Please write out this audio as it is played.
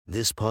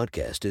This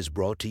podcast is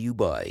brought to you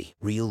by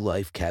Real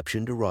Life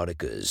Captioned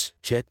Eroticas.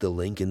 Check the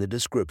link in the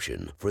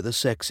description for the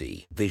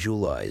sexy,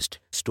 visualized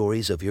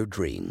stories of your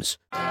dreams.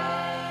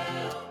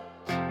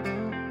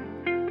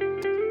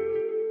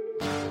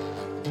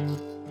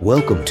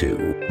 Welcome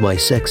to My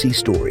Sexy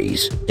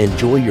Stories.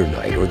 Enjoy your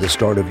night or the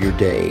start of your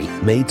day,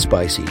 made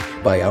spicy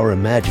by our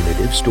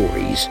imaginative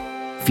stories.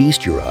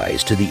 Feast your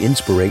eyes to the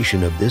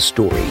inspiration of this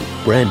story,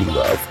 Brandy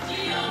Love.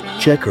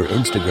 Check her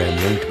Instagram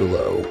linked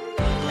below.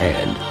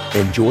 And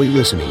enjoy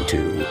listening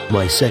to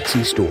My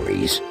Sexy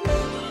Stories.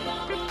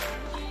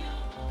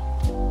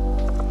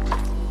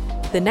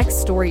 The next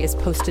story is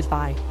posted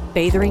by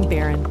Bathering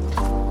Baron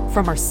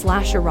from our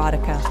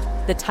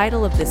 /erotica. The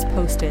title of this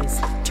post is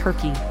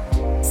Turkey.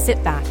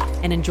 Sit back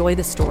and enjoy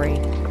the story.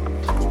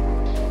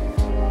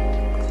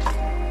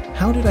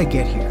 How did I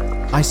get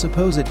here? I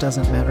suppose it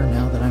doesn't matter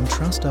now that I'm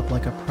trussed up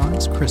like a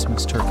prize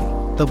Christmas turkey.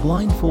 The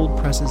blindfold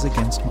presses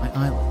against my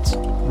eyelids,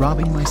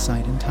 robbing my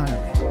sight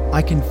entirely.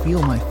 I can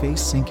feel my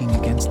face sinking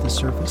against the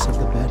surface of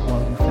the bed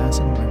while you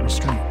fasten my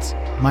restraints.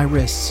 My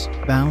wrists,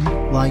 bound,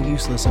 lie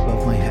useless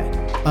above my head.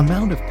 A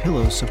mound of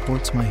pillows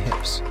supports my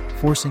hips,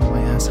 forcing my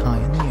ass high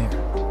in the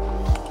air.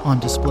 On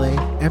display,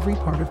 every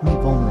part of me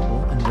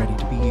vulnerable and ready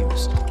to be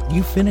used.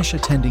 You finish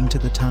attending to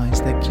the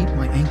ties that keep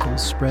my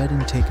ankles spread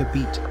and take a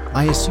beat.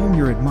 I assume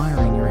you're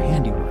admiring your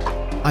handiwork.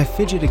 I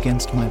fidget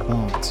against my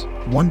bonds,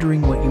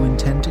 wondering what you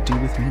intend to do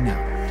with me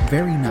now.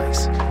 Very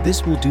nice.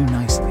 This will do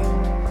nicely.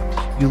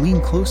 You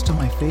lean close to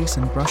my face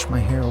and brush my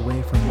hair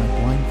away from my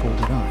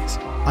blindfolded eyes.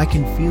 I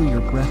can feel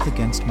your breath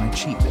against my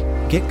cheek.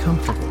 Get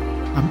comfortable.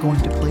 I'm going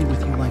to play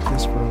with you like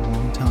this for a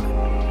long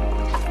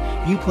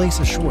time. You place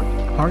a short,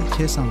 hard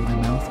kiss on my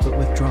mouth but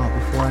withdraw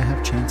before I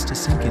have chance to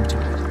sink into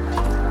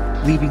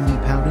it, leaving me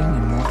pouting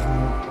and wanting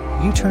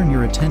more. You turn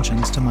your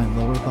attentions to my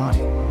lower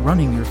body,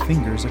 running your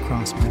fingers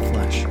across my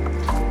flesh,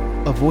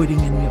 avoiding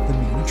any of the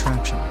main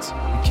attractions.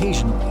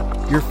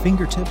 Occasionally, your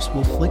fingertips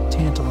will flick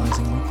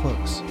tantalizingly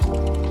close,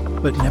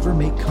 but never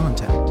make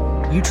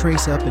contact. You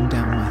trace up and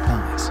down my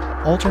thighs,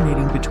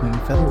 alternating between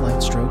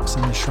feather-light strokes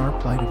and the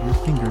sharp bite of your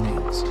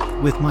fingernails.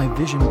 With my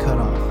vision cut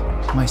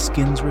off, my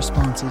skin's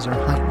responses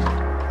are heightened.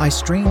 I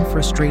strain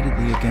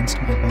frustratedly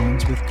against my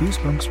bones with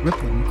goosebumps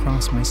rippling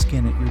across my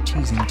skin at your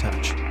teasing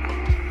touch.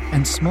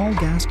 And small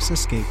gasps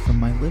escape from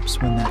my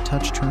lips when that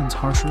touch turns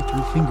harsher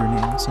through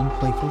fingernails and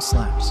playful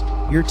slaps.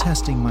 You're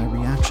testing my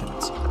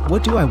reactions.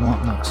 What do I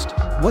want most?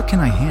 What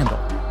can I handle?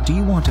 Do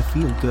you want to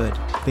feel good,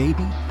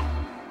 baby?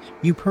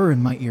 You purr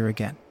in my ear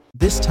again.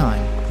 This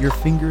time, your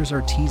fingers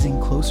are teasing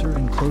closer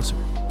and closer,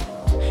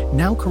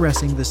 now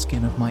caressing the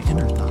skin of my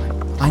inner thigh.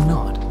 I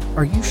nod.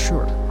 Are you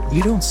sure?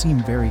 You don't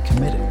seem very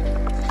committed.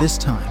 This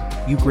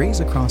time, you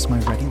graze across my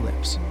ready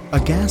lips. A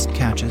gasp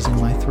catches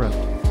in my throat.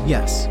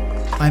 Yes.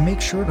 I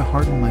make sure to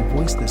harden my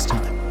voice this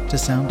time, to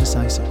sound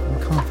decisive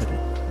and confident.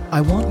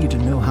 I want you to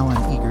know how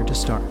I'm eager to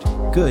start.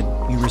 Good,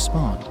 you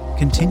respond,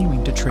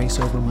 continuing to trace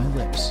over my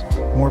lips,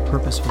 more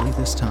purposefully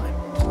this time.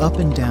 Up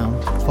and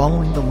down,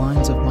 following the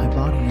lines of my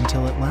body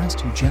until at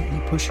last you gently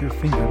push your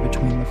finger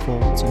between the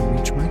folds and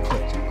reach my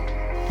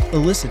clit,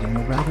 eliciting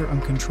a rather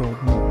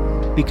uncontrolled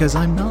moan. Because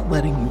I'm not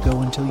letting you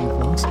go until you've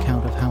lost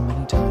count of how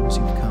many times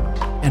you've come.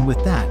 And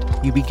with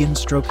that, you begin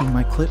stroking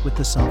my clit with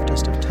the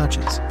softest of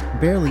touches,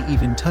 barely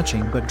even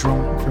touching but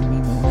drawing from me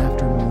moan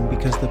after moan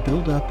because the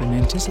build-up and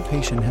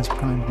anticipation has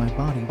primed my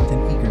body with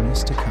an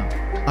eagerness to come.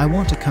 I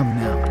want to come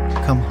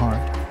now, come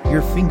hard.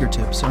 Your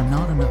fingertips are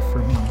not enough for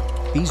me.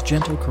 These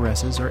gentle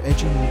caresses are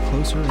edging me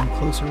closer and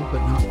closer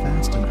but not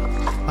fast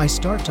enough. I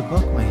start to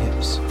buck my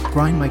hips,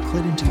 grind my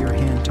clit into your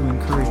hand to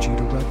encourage you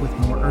to rub with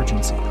more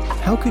urgency.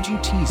 How could you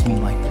tease me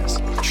like this?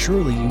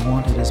 Surely you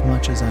want it as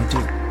much as I do.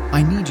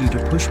 I need you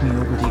to push me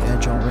over the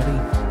edge already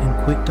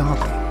and quit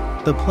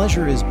dawdling. The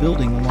pleasure is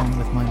building along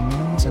with my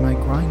moans and I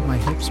grind my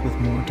hips with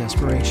more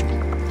desperation.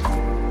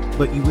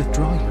 But you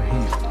withdraw your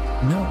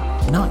hand.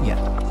 No, not yet.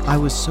 I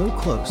was so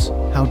close.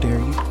 How dare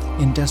you?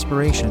 In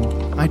desperation,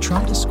 I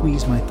try to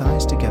squeeze my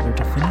thighs together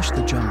to finish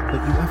the job,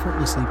 but you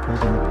effortlessly pull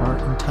them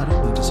apart and tut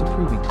at me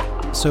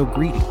disapprovingly. So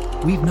greedy.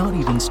 We've not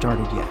even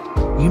started yet.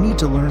 You need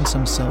to learn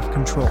some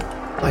self-control.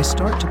 I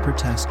start to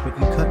protest, but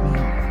you cut me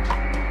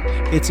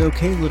off. It's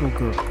okay, little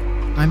girl.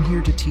 I'm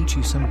here to teach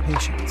you some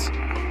patience.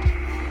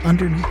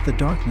 Underneath the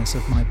darkness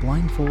of my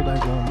blindfold,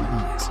 I roll my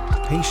eyes.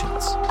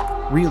 Patience.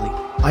 Really,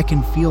 I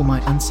can feel my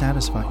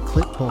unsatisfied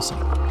clit pulsing,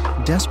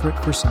 desperate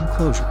for some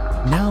closure.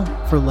 Now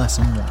for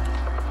lesson 1.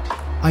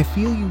 I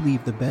feel you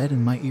leave the bed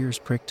and my ears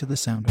prick to the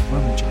sound of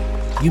rummaging.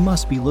 You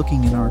must be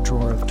looking in our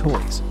drawer of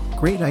toys.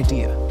 Great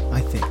idea, I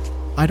think.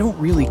 I don't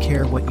really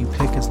care what you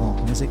pick as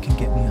long as it can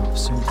get me off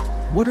soon.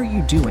 What are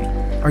you doing?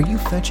 Are you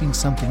fetching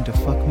something to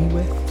fuck me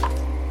with?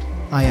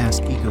 I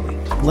ask eagerly.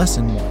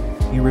 Lesson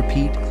 1, you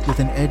repeat with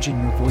an edge in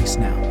your voice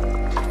now,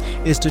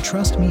 is to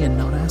trust me and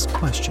not ask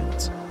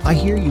questions. I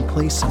hear you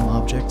place some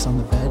objects on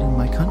the bed and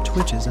my cunt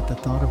twitches at the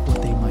thought of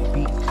what they might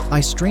be.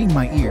 I strain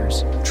my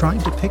ears, trying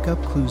to pick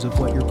up clues of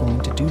what you're going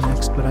to do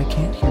next, but I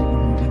can't hear you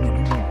moving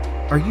anymore.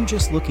 Are you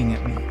just looking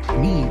at me?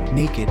 Me,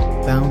 naked,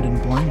 bound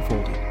and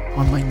blindfolded,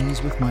 on my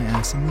knees with my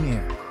ass in the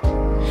air.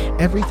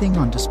 Everything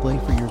on display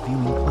for your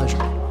viewing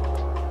pleasure.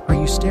 Are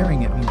you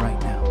staring at me right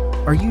now?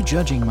 Are you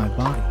judging my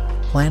body,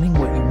 planning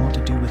what you want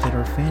to do with it,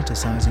 or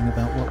fantasizing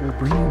about what will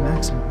bring you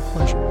maximum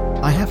pleasure?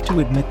 I have to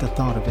admit the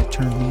thought of it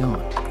turned me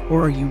on.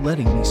 Or are you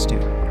letting me stew?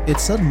 It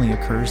suddenly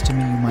occurs to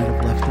me you might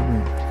have left the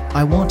room.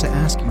 I want to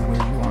ask you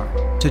where you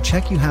are, to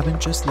check you haven't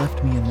just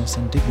left me in this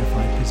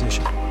undignified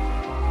position.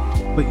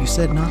 But you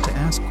said not to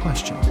ask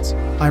questions.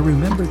 I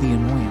remember the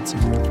annoyance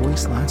in your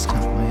voice last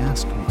time I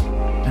asked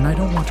one, and I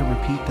don't want to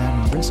repeat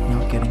that and risk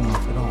not getting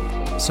off at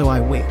all. So I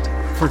wait,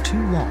 for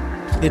too long.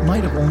 It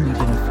might have only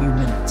been a few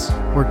minutes,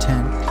 or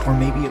 10, or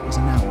maybe it was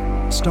an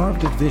hour.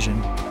 Starved of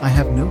vision, I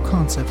have no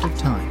concept of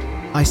time.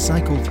 I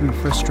cycle through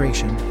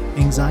frustration,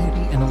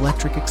 anxiety, and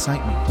electric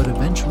excitement, but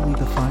eventually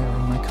the fire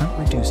in my cunt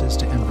reduces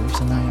to embers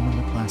and I am in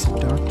the placid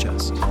dark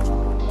just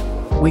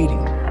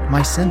waiting.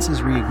 My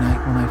senses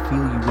reignite when I feel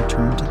you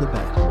return to the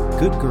bed.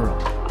 Good girl.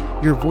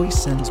 Your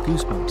voice sends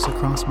goosebumps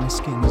across my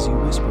skin as you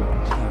whisper in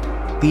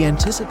my ear. The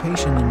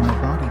anticipation in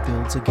my body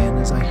builds again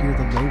as I hear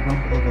the low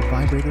rumble of a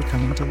vibrator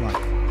coming to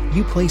life.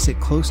 You place it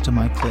close to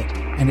my clit,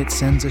 and it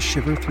sends a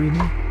shiver through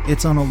me.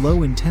 It's on a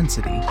low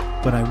intensity,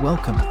 but I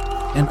welcome it.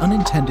 An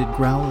unintended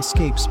growl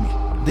escapes me.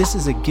 This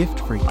is a gift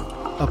for you,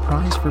 a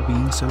prize for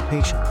being so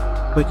patient.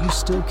 But you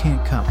still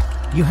can't come.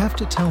 You have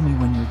to tell me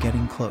when you're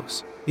getting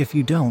close. If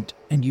you don't,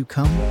 and you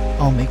come,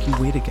 I'll make you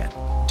wait again.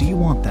 Do you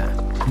want that?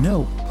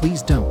 No,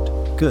 please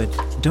don't. Good.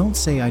 Don't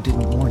say I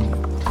didn't warn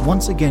you.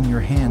 Once again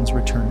your hands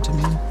return to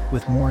me,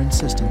 with more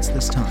insistence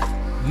this time.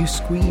 You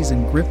squeeze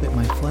and grip at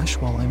my flesh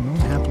while I moan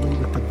happily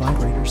with the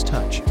vibrator's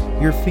touch.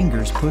 Your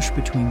fingers push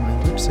between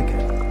my lips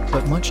again,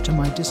 but much to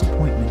my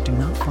disappointment do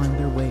not find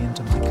their way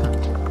into my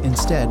cunt.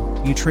 Instead,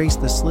 you trace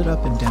the slit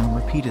up and down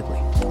repeatedly.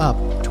 Up,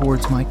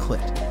 towards my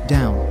clit.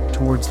 Down,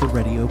 towards the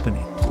ready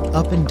opening.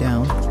 Up and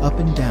down,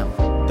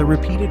 the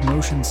repeated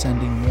motion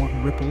sending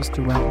warm ripples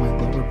throughout my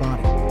lower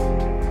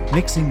body,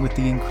 mixing with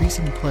the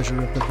increasing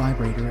pleasure of the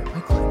vibrator at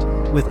my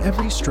clit. With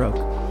every stroke,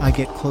 I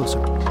get closer.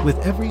 With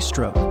every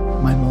stroke,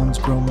 my moans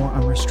grow more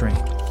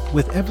unrestrained.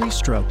 With every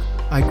stroke,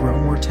 I grow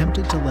more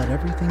tempted to let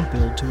everything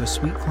build to a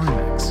sweet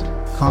climax.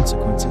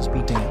 Consequences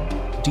be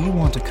damned. Do you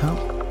want to come?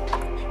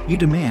 You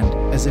demand,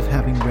 as if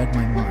having read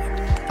my mind.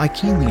 I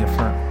keenly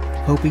affirm,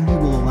 hoping you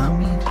will allow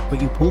me,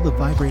 but you pull the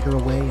vibrator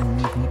away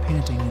and leave me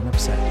panting and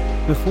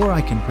upset. Before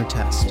I can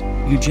protest,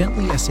 you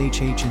gently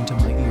SHH into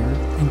my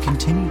ear and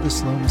continue the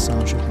slow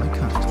massage of my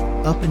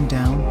cunt. Up and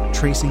down,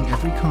 tracing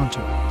every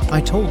contour. I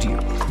told you,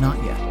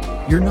 not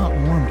yet. You're not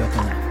warmed up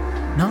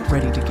enough. Not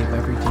ready to give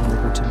everything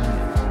over to me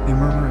yet. You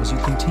murmur as you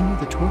continue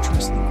the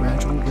tortuously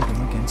gradual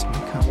rhythm against my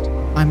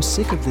cunt. I'm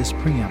sick of this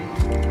preamble.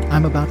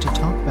 I'm about to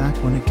talk back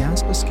when a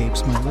gasp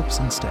escapes my lips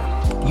instead.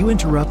 You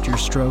interrupt your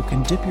stroke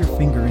and dip your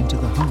finger into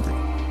the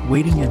hungry,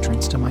 waiting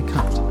entrance to my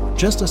cunt.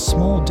 Just a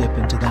small dip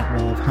into that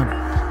well of honey,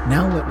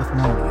 now wet with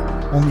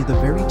morning, only the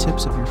very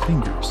tips of your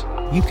fingers.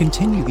 You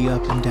continue the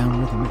up and down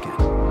rhythm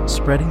again,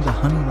 spreading the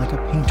honey like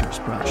a painter's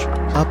brush.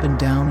 Up and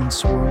down and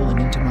swirl and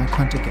into my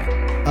cunt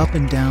again. Up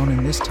and down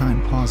and this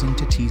time pausing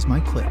to tease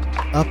my clit.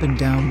 Up and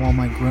down while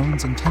my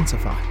groans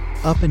intensify.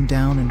 Up and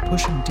down and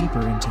pushing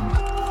deeper into me.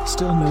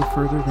 Still no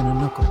further than a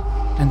knuckle,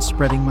 and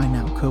spreading my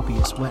now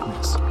copious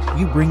wetness.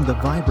 You bring the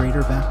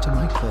vibrator back to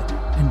my clit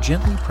and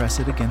gently press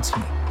it against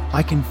me.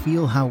 I can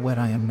feel how wet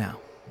I am now.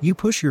 You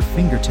push your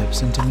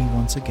fingertips into me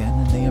once again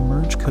and they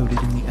emerge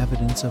coated in the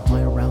evidence of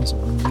my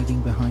arousal and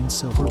leaving behind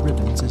silver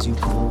ribbons as you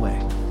pull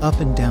away. Up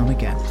and down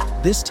again.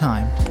 This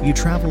time, you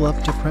travel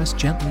up to press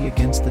gently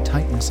against the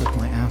tightness of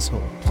my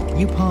asshole.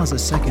 You pause a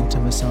second to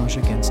massage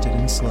against it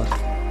in slow,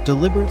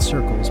 deliberate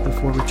circles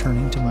before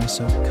returning to my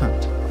soaked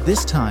cunt.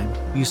 This time,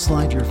 you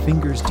slide your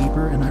fingers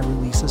deeper and I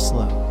release a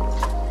slow,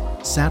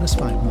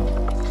 satisfied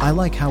moan. I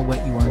like how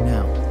wet you are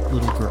now,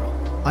 little girl.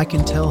 I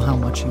can tell how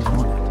much you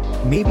want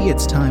it. Maybe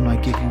it's time I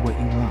give you what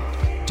you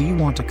want. Do you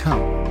want to come?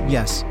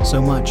 Yes,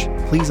 so much.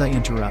 Please, I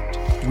interrupt,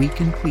 weak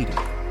and pleading.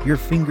 Your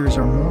fingers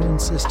are more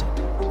insistent,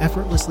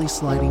 effortlessly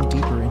sliding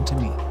deeper into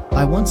me.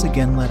 I once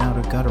again let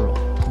out a guttural,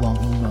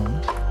 longing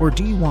moan. Or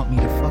do you want me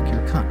to fuck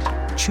your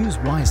cunt? Choose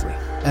wisely.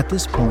 At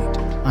this point,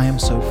 I am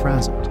so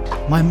frazzled.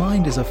 My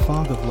mind is a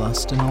fog of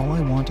lust and all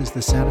I want is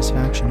the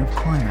satisfaction of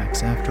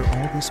climax after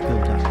all this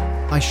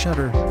build-up. I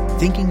shudder,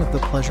 thinking of the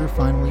pleasure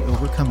finally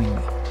overcoming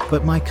me.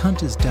 But my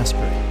cunt is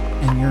desperate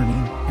and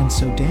yearning and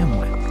so damn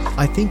wet.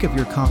 I think of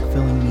your cock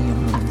filling me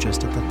and moan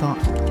just at the thought.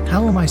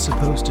 How am I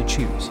supposed to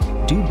choose?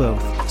 Do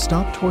both.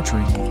 Stop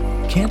torturing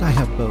me. Can't I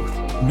have both?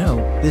 No,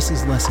 this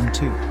is lesson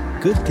 2.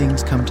 Good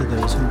things come to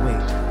those who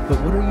wait.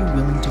 But what are you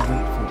willing to wait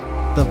for?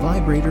 The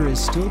vibrator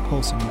is still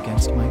pulsing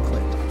against my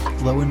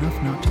clit, low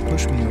enough not to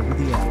push me over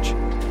the edge.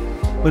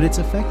 But its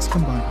effects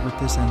combined with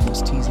this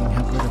endless teasing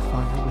have lit a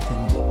fire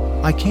within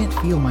me. I can't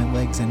feel my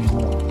legs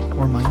anymore,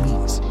 or my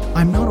knees.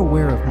 I'm not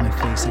aware of my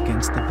face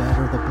against the bed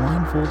or the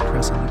blindfold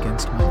pressing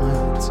against my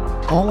eyelids.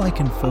 All I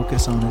can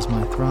focus on is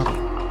my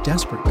throbbing,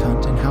 desperate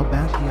cunt and how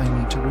badly I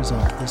need to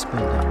resolve this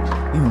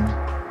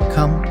build-up.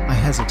 Come, I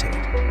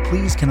hesitate.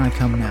 Please, can I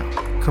come now?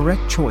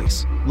 Correct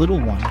choice, little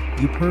one,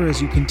 you purr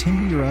as you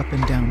continue your up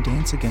and down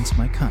dance against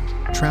my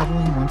cunt,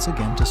 traveling once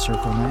again to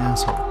circle my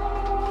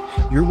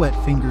asshole. Your wet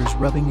fingers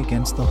rubbing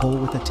against the hole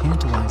with a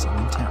tantalizing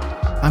intent.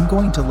 I'm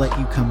going to let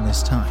you come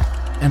this time,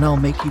 and I'll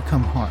make you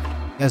come hard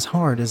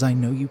as I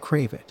know you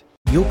crave it.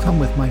 You'll come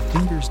with my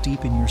fingers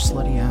deep in your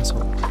slutty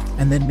asshole,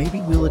 and then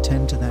maybe we'll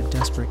attend to that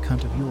desperate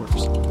cunt of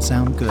yours.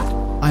 Sound good?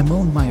 I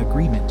moaned my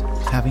agreement,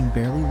 having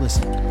barely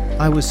listened.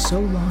 I was so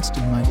lost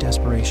in my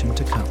desperation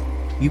to come.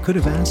 You could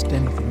have asked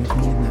anything of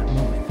me in that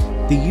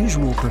moment. The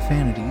usual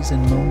profanities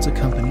and moans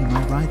accompany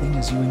my writhing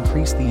as you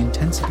increase the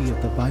intensity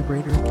of the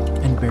vibrator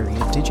and bury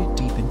a digit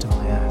deep into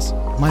my ass.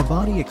 My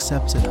body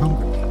accepts it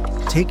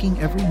hungrily, taking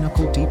every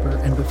knuckle deeper,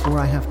 and before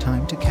I have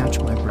time to catch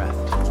my breath,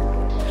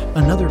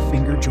 another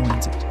finger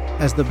joins it.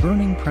 As the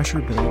burning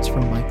pressure builds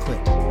from my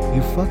clit,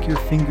 you fuck your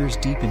fingers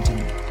deep into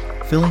me,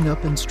 filling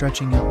up and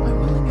stretching out my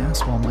willing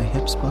ass while my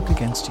hips buck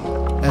against you.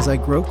 As I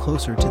grow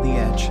closer to the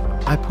edge,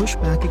 I push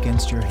back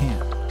against your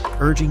hand,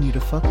 urging you to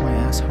fuck my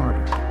ass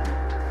harder,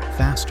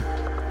 faster,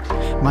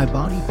 my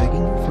body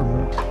begging you for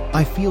more.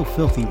 I feel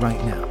filthy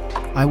right now.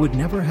 I would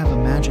never have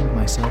imagined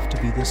myself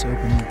to be this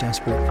openly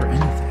desperate for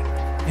anything,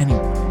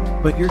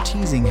 anyone. But your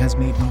teasing has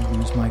made me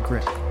lose my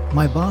grip.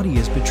 My body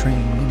is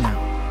betraying me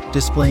now,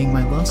 displaying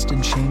my lust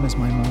and shame as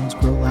my moans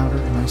grow louder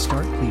and I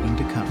start pleading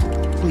to come.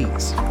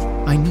 Please,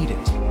 I need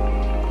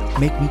it.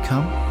 Make me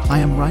come? I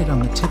am right on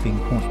the tipping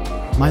point.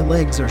 My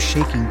legs are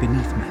shaking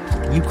beneath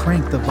me. You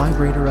crank the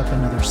vibrator up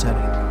another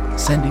setting,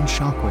 sending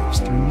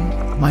shockwaves through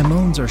me. My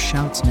moans are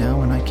shouts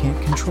now and I can't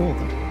control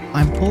them.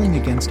 I'm pulling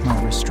against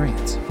my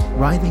restraints,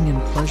 writhing in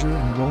pleasure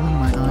and rolling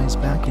my eyes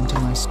back into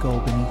my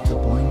skull beneath the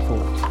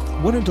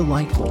blindfold. What a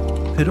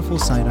delightful, pitiful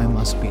sight I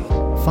must be.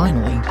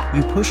 Finally,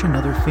 you push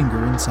another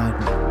finger inside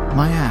me.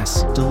 My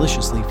ass,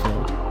 deliciously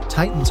filled,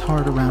 tightens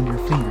hard around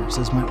your fingers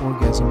as my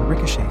orgasm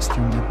ricochets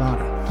through my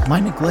body. My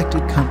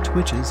neglected cunt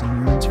twitches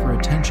and yearns for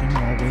attention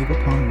while wave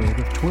upon wave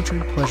of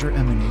tortured pleasure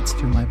emanates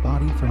through my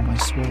body from my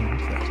swollen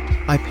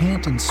clit. I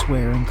pant and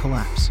swear and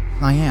collapse.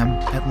 I am,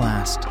 at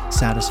last,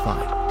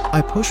 satisfied.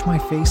 I push my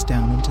face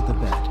down into the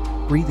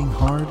bed, breathing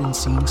hard and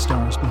seeing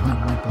stars behind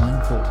my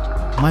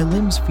blindfold. My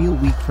limbs feel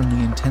weak from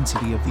the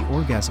intensity of the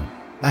orgasm.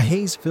 A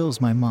haze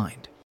fills my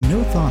mind.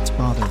 No thoughts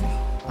bother me.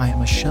 I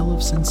am a shell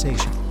of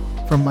sensation,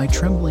 from my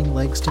trembling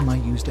legs to my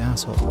used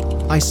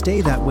asshole. I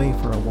stay that way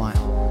for a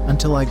while,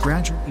 until I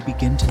gradually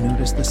begin to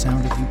notice the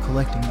sound of you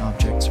collecting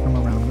objects from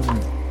around the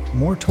room.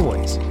 More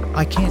toys.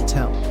 I can't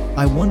tell.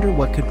 I wonder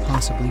what could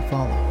possibly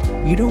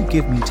follow. You don't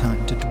give me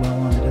time to dwell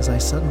on it as I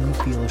suddenly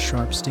feel a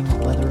sharp sting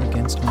of leather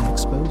against my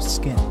exposed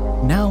skin.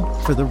 Now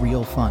for the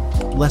real fun.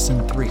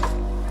 Lesson 3.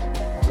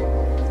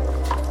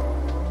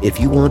 If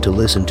you want to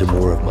listen to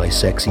more of my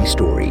sexy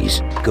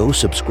stories, go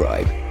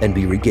subscribe and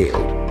be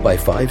regaled by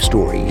 5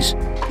 stories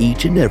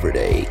each and every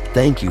day.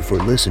 Thank you for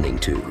listening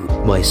to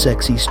My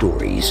Sexy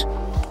Stories.